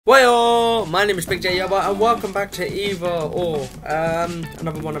Well, my name is Big J Yabba and welcome back to Either or,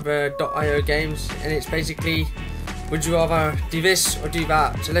 another one of the .io games, and it's basically, would you rather do this or do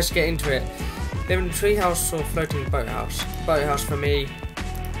that? So let's get into it. Live in a treehouse or floating boathouse? Boathouse for me.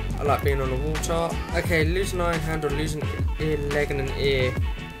 I like being on the water. Okay, lose an iron hand or lose an ear, leg and an ear.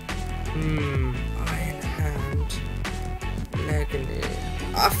 Iron hand, leg and ear.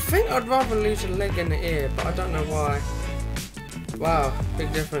 I think I'd rather lose a leg and an ear, but I don't know why. Wow,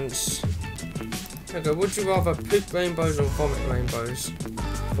 big difference. Okay, would you rather poop rainbows or vomit rainbows?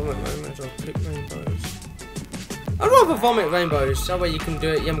 Vomit rainbows or poop rainbows? I'd rather vomit rainbows. That way you can do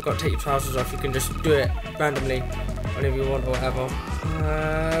it. You haven't got to take your trousers off. You can just do it randomly whenever you want or whatever.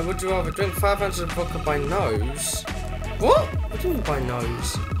 Would you rather drink 5 ounces of vodka by nose? What? What do you mean by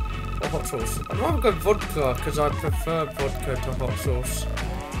nose? Or hot sauce? I'd rather go vodka because I prefer vodka to hot sauce.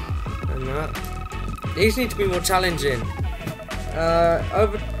 And that. These need to be more challenging.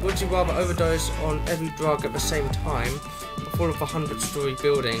 Would you rather overdose on every drug at the same time or fall off a 100-story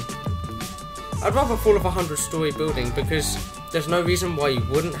building? I'd rather fall off a 100-story building because there's no reason why you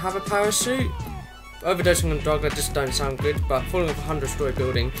wouldn't have a parachute. Overdosing on drug, that just don't sound good, but falling off a 100-story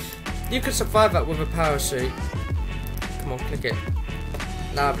building, you could survive that with a parachute. Come on, click it.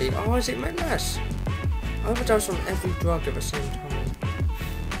 Lovely. Oh, is it meant less? Overdose on every drug at the same time.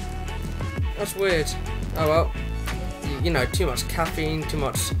 That's weird. Oh well. You know, too much caffeine, too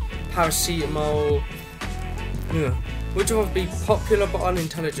much paracetamol. Yeah. Would you rather be popular but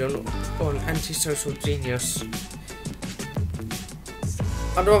unintelligent or an antisocial genius?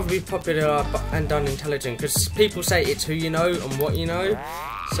 I'd rather be popular and unintelligent because people say it's who you know and what you know,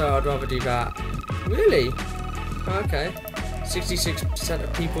 so I'd rather do that. Really? Okay. 66%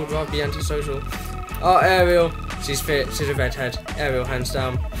 of people would rather be antisocial. Oh, Ariel. She's fit. She's a redhead. Ariel, hands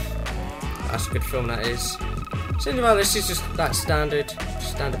down. That's a good film, that is. Cinderella, she's just that standard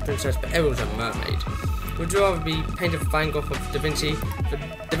princess, but Ariel's a mermaid. Would you rather be painted Van Gogh or Da Vinci?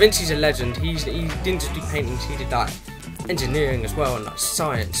 Da Vinci's a legend. He didn't just do paintings, he did like engineering as well and like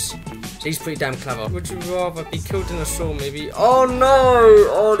science. So he's pretty damn clever. Would you rather be killed in a Saw movie? Oh no!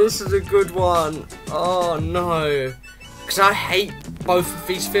 Oh, this is a good one. Oh no. Because I hate both of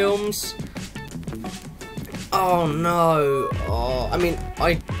these films. Oh no. Oh, I mean,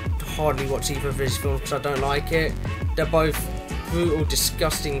 I hardly watch either of these films because I don't like it. They're both brutal,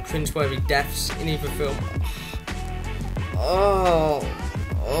 disgusting, cringeworthy deaths in either film. Oh,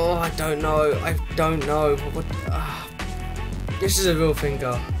 I don't know. I don't know. This is a real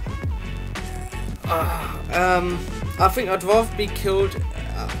finger. I think I'd rather be killed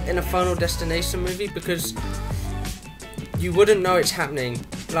in a Final Destination movie because you wouldn't know it's happening.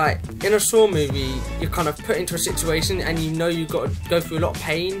 Like, in a Saw movie, you're kind of put into a situation and you know you've got to go through a lot of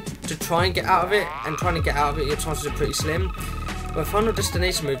pain to try and get out of it, and trying to get out of it, your chances are pretty slim. But a Final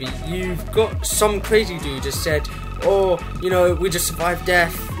Destination movie, you've got some crazy dude just said, oh, you know, we just survived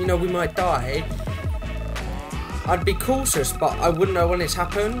death, you know, we might die. I'd be cautious, but I wouldn't know when it's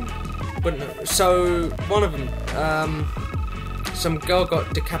happened. So, one of them, some girl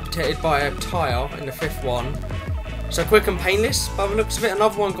got decapitated by a tyre in the 5th one. So quick and painless, by the looks of it.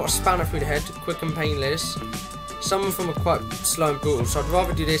 Another one got a spanner through the head, quick and painless. Some of them are quite slow and brutal, so I'd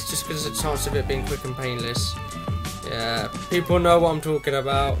rather do this just because there's a chance of it being quick and painless. Yeah, people know what I'm talking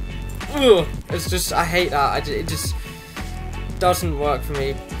about. Ugh, it's just, I hate that. It just doesn't work for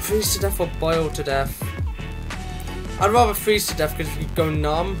me. Freeze to death or boil to death? I'd rather freeze to death because you'd go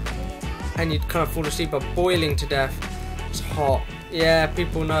numb and you'd kind of fall asleep, but boiling to death, it's hot. Yeah,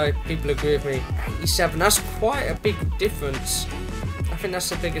 people know, people agree with me. 87, that's quite a big difference. I think that's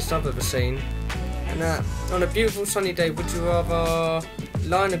the biggest I've ever seen. And on a beautiful sunny day, would you rather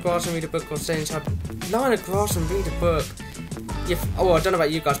lie in the grass and read a book or stay inside? Lie in the grass and read a book. Oh, I don't know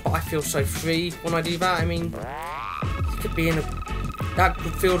about you guys, but I feel so free when I do that. I mean, you could be in that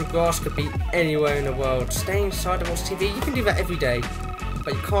field of grass could be anywhere in the world. Stay inside and watch TV, you can do that every day.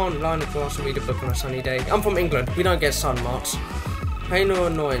 But you can't lie in the grass and read a book on a sunny day. I'm from England, we don't get sun much. Pain or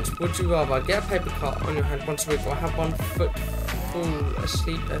annoyance? Would you rather get a paper cut on your hand once a week or have 1 foot fall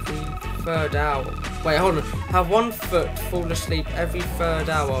asleep every 3rd hour? Wait, hold on. Have 1 foot fall asleep every 3rd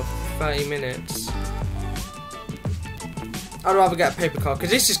hour for 30 minutes. I'd rather get a paper cut because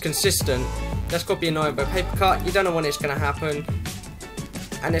this is consistent. That's got to be annoying, but a paper cut, you don't know when it's going to happen.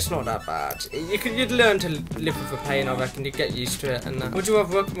 And it's not that bad. You'd learn to live with the pain, I reckon. You'd get used to it. And would you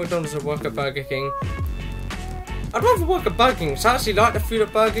rather work at McDonald's or work at Burger King? I'd rather work at Burger King, so I actually like the food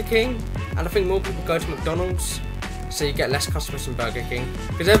at Burger King, and I think more people go to McDonald's, so you get less customers from Burger King.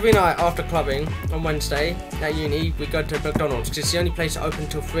 Because every night after clubbing on Wednesday at uni, we go to McDonald's because it's the only place open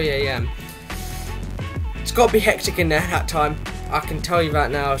till 3 AM. It's got to be hectic in there that time. I can tell you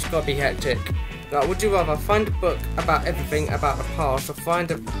right now, it's got to be hectic. Like, would you rather find a book about everything about the past, or find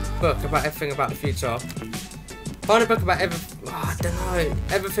a book about everything about the future? Find a book about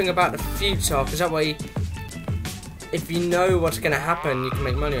everything about the future, because that way, if you know what's going to happen, you can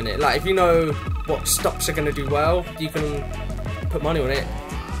make money on it. Like, if you know what stocks are going to do well, you can put money on it.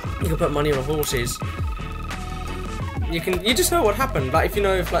 You can put money on horses. You just know what happened. Like, if you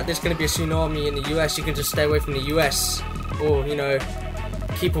know if like there's going to be a tsunami in the US, you can just stay away from the US, or you know,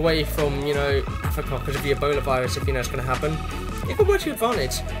 keep away from, you know, Africa because of the Ebola virus. If you know it's going to happen, it can work to your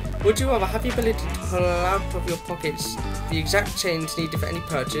advantage. Would you rather have the ability to pull out of your pockets the exact change needed for any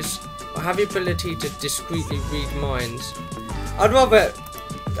purchase, or have the ability to discreetly read minds? I'd rather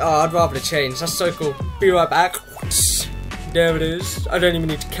the change. That's so cool. Be right back. There it is. I don't even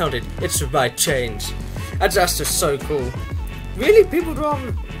need to count it. It's the right change. That's just so cool. Really, people would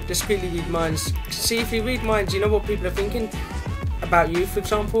rather discreetly read minds. See, if you read minds, you know what people are thinking about you, for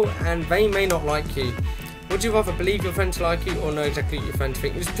example, and they may not like you. Would you rather believe your friends like you, or know exactly what your friends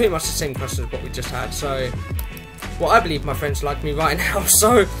think? It's pretty much the same question as what we just had. So, well, I believe my friends like me right now.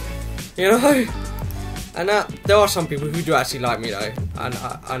 So, you know, and there are some people who do actually like me though. And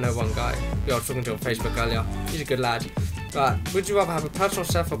I know one guy who I was talking to on Facebook earlier. He's a good lad. But would you rather have a personal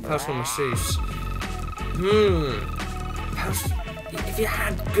chef or personal masseuse? If you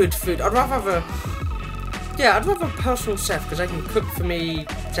had good food, I'd rather have a personal chef, because they can cook for me,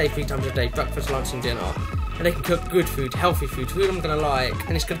 say 3 times a day, breakfast, lunch and dinner. And they can cook good food, healthy food I'm going to like,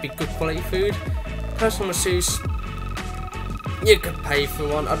 and it's going to be good quality food. Personal masseuse, you could pay for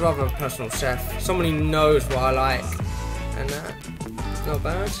one. I'd rather have a personal chef, someone who knows what I like, and not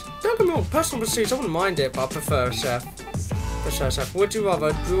bad. Don't get me wrong, personal masseuse, I wouldn't mind it, but I prefer a chef. Would you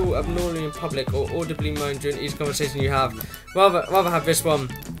rather drool abnormally in public, or audibly moan during each conversation you have? Rather have this one.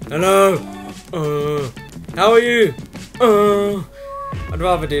 Hello. How are you? I'd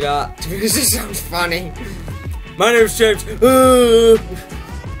rather do that, because it sounds funny. My name's James.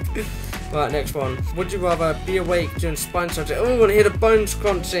 Right, next one. Would you rather be awake during spine surgery? Oh, and hear the bones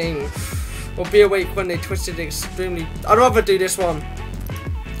crunching, or be awake when they twisted extremely? I'd rather do this one,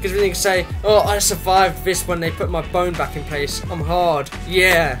 because then you can say, oh, I survived this when they put my bone back in place. I'm hard.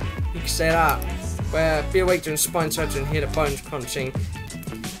 Yeah, you can say that. Where be awake during spine surgery and hear the bones crunching.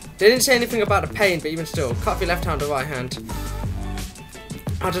 They didn't say anything about the pain, but even still, cut off your left hand or right hand.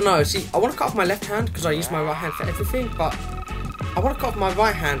 I don't know. See, I want to cut off my left hand because I use my right hand for everything, but I want to cut off my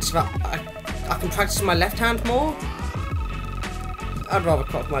right hand so that I can practice my left hand more. I'd rather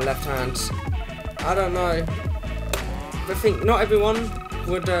cut off my left hand. I don't know. I think not everyone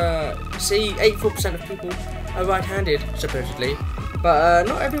would see 84% of people are right-handed, supposedly, but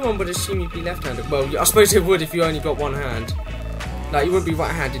not everyone would assume you'd be left-handed. Well, I suppose they would if you only got one hand. Like, you wouldn't be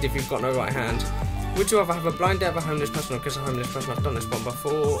right-handed if you've got no right hand. Would you rather have a blind date of a homeless person, or kiss a homeless person? I've done this one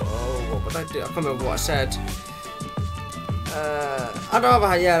before. Oh, what would I do? I can't remember what I said. I'd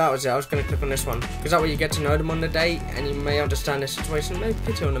rather, yeah, that was it. I was going to click on this one, because that way you get to know them on the date, and you may understand their situation, maybe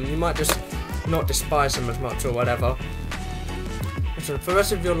pity on them. You might just not despise them as much, or whatever. So for the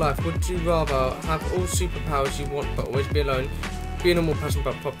rest of your life, would you rather have all superpowers you want but always be alone, be a normal person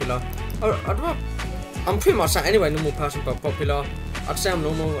but popular? I'm pretty much that anyway, normal person but popular. I'd say I'm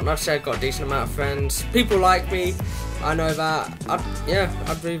normal, and I'd say I've got a decent amount of friends. People like me, I know that.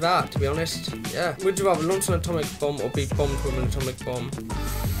 I'd do that, to be honest. Yeah. Would you rather launch an atomic bomb or be bombed with an atomic bomb?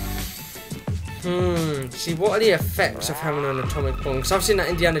 See, what are the effects of having an atomic bomb? Because I've seen that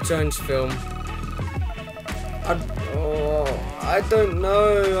Indiana Jones film. I don't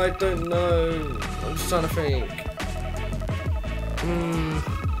know. I'm just trying to think.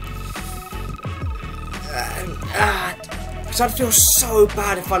 Because I'd feel so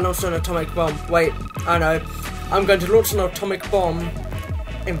bad if I launched an atomic bomb. Wait, I know. I'm going to launch an atomic bomb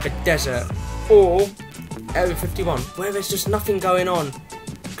in the desert, or Area 51, where there's just nothing going on.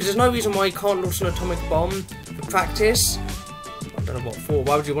 Because there's no reason why you can't launch an atomic bomb for practice. I don't know what for.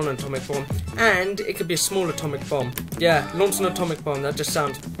 Why would you want an atomic bomb? And it could be a small atomic bomb. Yeah, launch an atomic bomb. That just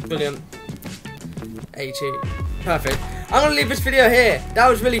sounds brilliant. 80. Perfect. I'm going to leave this video here. That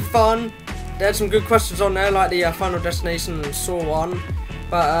was really fun. They had some good questions on there, like the Final Destination and Saw one.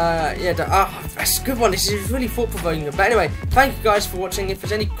 But, yeah, that's a good one. This is really thought-provoking. But anyway, thank you guys for watching. If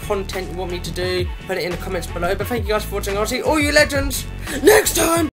there's any content you want me to do, put it in the comments below. But thank you guys for watching. I'll see all you legends next time.